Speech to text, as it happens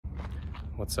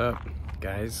What's up,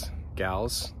 guys,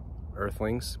 gals,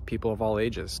 earthlings, people of all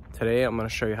ages? Today I'm going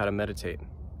to show you how to meditate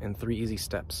in 3 easy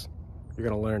steps you're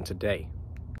going to learn today.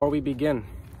 Before we begin,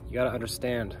 you got to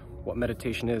understand what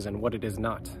meditation is and what it is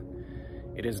not.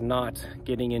 It is not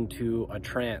getting into a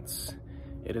trance.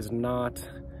 It is not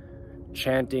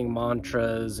chanting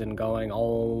mantras and going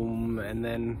om and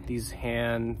then these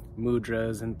hand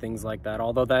mudras and things like that,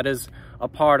 although that is a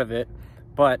part of it.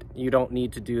 But you don't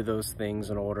need to do those things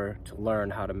in order to learn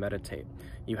how to meditate.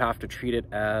 You have to treat it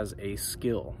as a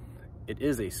skill. It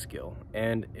is a skill,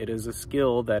 and it is a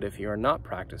skill that if you are not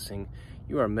practicing,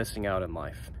 you are missing out in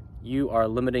life. You are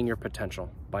limiting your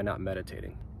potential by not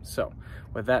meditating. So,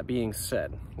 with that being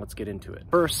said, let's get into it.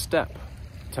 First step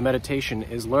to meditation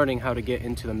is learning how to get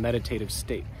into the meditative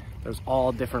state. There's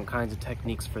all different kinds of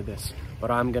techniques for this, but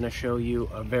I'm going to show you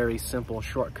a very simple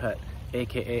shortcut,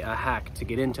 aka a hack, to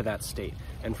get into that state,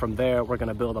 and from there we're going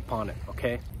to build upon it.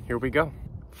 Okay, here we go.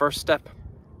 First step,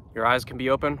 your eyes can be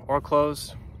open or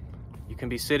closed. You can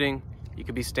be sitting, you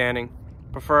can be standing.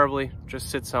 Preferably just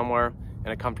sit somewhere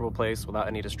in a comfortable place without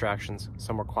any distractions,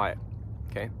 somewhere quiet.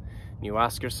 Okay, and you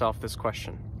ask yourself this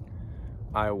question: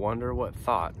 I wonder what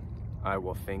thought I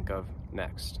will think of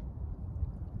next.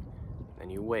 And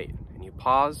you wait, and you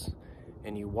pause,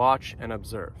 and you watch and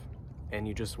observe, and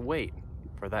you just wait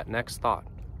for that next thought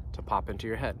to pop into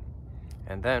your head.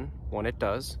 And then when it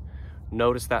does,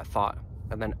 notice that thought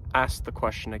and then ask the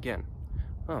question again.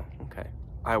 Oh, okay.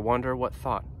 I wonder what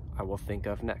thought I will think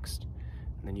of next.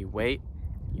 And then you wait,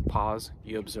 you pause,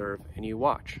 you observe, and you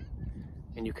watch.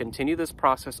 And you continue this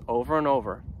process over and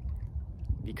over,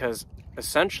 because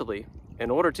essentially, in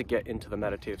order to get into the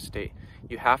meditative state,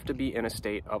 you have to be in a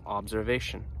state of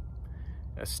observation,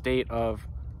 a state of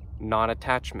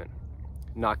non-attachment,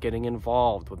 not getting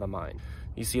involved with the mind.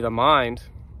 You see, the mind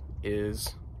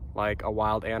is like a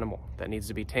wild animal that needs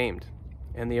to be tamed.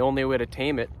 And the only way to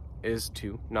tame it is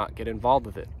to not get involved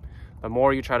with it. The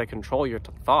more you try to control your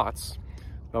thoughts,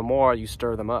 the more you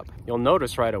stir them up. You'll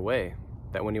notice right away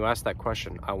that when you ask that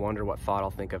question, I wonder what thought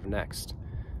I'll think of next,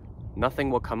 nothing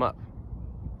will come up.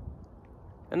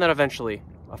 And then eventually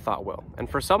a thought will. And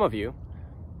for some of you,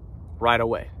 right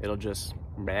away, it'll just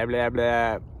blah, blah,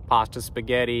 blah, pasta,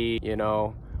 spaghetti, you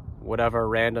know, whatever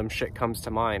random shit comes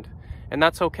to mind. And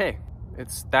that's okay.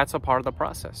 That's a part of the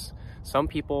process. Some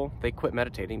people, they quit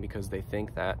meditating because they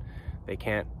think that they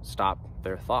can't stop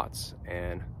their thoughts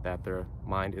and that their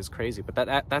mind is crazy. But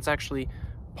that's actually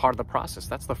part of the process.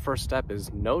 That's the first step,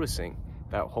 is noticing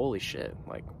that, holy shit,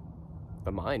 like,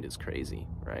 the mind is crazy,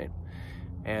 right?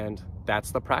 And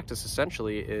that's the practice,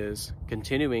 essentially, is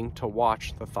continuing to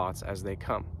watch the thoughts as they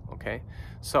come. Okay,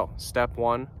 so step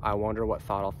 1, I wonder what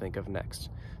thought I'll think of next.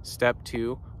 Step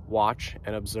 2, watch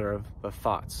and observe the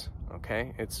thoughts.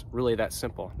 Okay, it's really that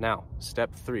simple. Now,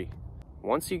 step 3,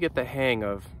 once you get the hang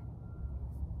of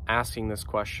asking this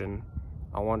question,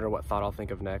 I wonder what thought I'll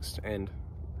think of next, and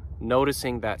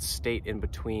noticing that state in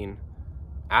between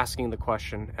asking the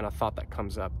question and a thought that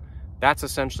comes up, that's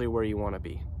essentially where you want to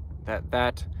be.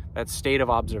 That state of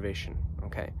observation.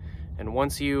 Okay, and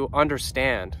once you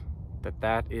understand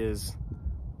that is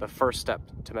the first step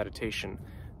to meditation,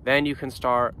 then you can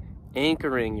start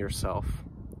anchoring yourself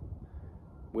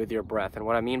with your breath. And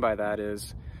what I mean by that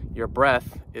is, your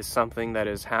breath is something that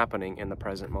is happening in the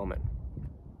present moment.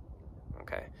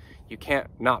 Okay, you can't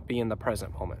not be in the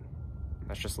present moment.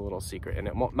 That's just a little secret, and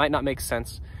it might not make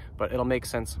sense, but it'll make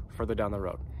sense further down the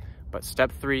road. But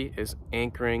step 3 is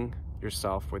anchoring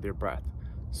yourself with your breath.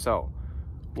 So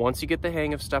once you get the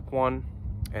hang of step 1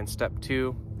 and step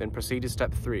 2, then proceed to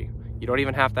step 3. You don't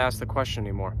even have to ask the question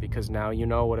anymore, because now you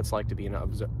know what it's like to be in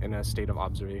a state of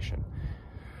observation.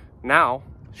 Now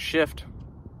shift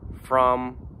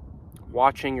from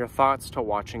watching your thoughts to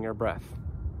watching your breath.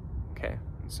 Okay,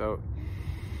 so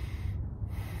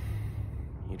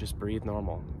you just breathe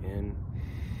normal, in,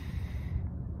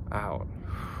 out.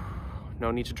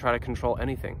 No need to try to control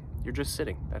anything. You're just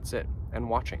sitting, that's it, and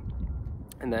watching.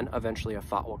 And then eventually a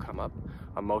thought will come up,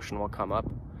 emotion will come up,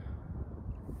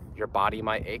 your body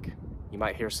might ache, you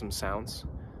might hear some sounds.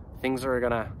 Things are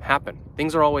gonna happen.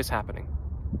 Things are always happening,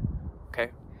 okay?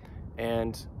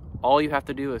 And all you have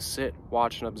to do is sit,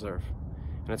 watch, and observe.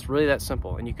 And it's really that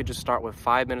simple. And you could just start with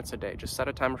 5 minutes a day. Just set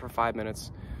a timer for 5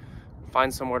 minutes,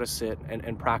 find somewhere to sit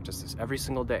and practice this every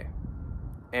single day.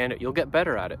 And you'll get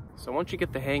better at it. So once you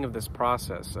get the hang of this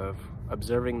process of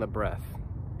observing the breath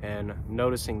and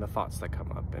noticing the thoughts that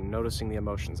come up and noticing the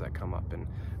emotions that come up and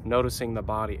noticing the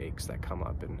body aches that come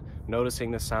up and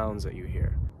noticing the sounds that you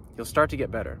hear, you'll start to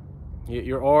get better.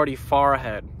 You're already far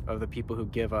ahead of the people who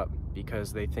give up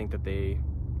because they think that they,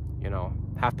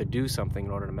 have to do something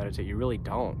in order to meditate. You really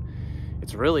don't.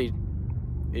 it's really,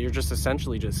 you're just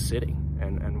essentially just sitting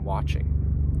and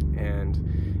watching.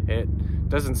 And it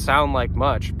doesn't sound like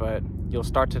much, but you'll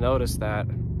start to notice that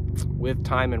with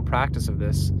time and practice of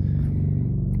this,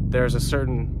 there's a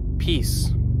certain peace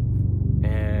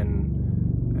and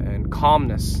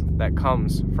calmness that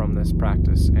comes from this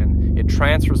practice, and it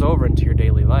transfers over into your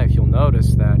daily life. You'll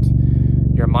notice that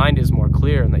your mind is more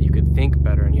clear and that you could think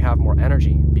better and you have more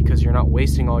energy, because you're not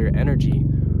wasting all your energy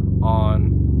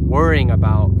on worrying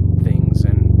about things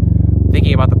and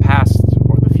thinking about the past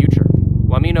or the future.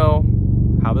 Let me know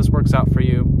how this works out for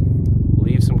you.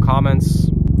 Leave some comments,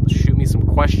 shoot me some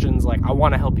questions. Like, I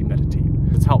want to help you meditate.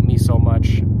 It's helped me so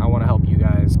much. I want to help you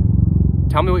guys.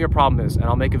 Tell me what your problem is and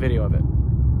I'll make a video of it.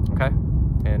 Okay?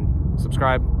 And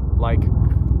subscribe, like,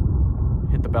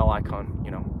 hit the bell icon,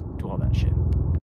 you know, do all that shit.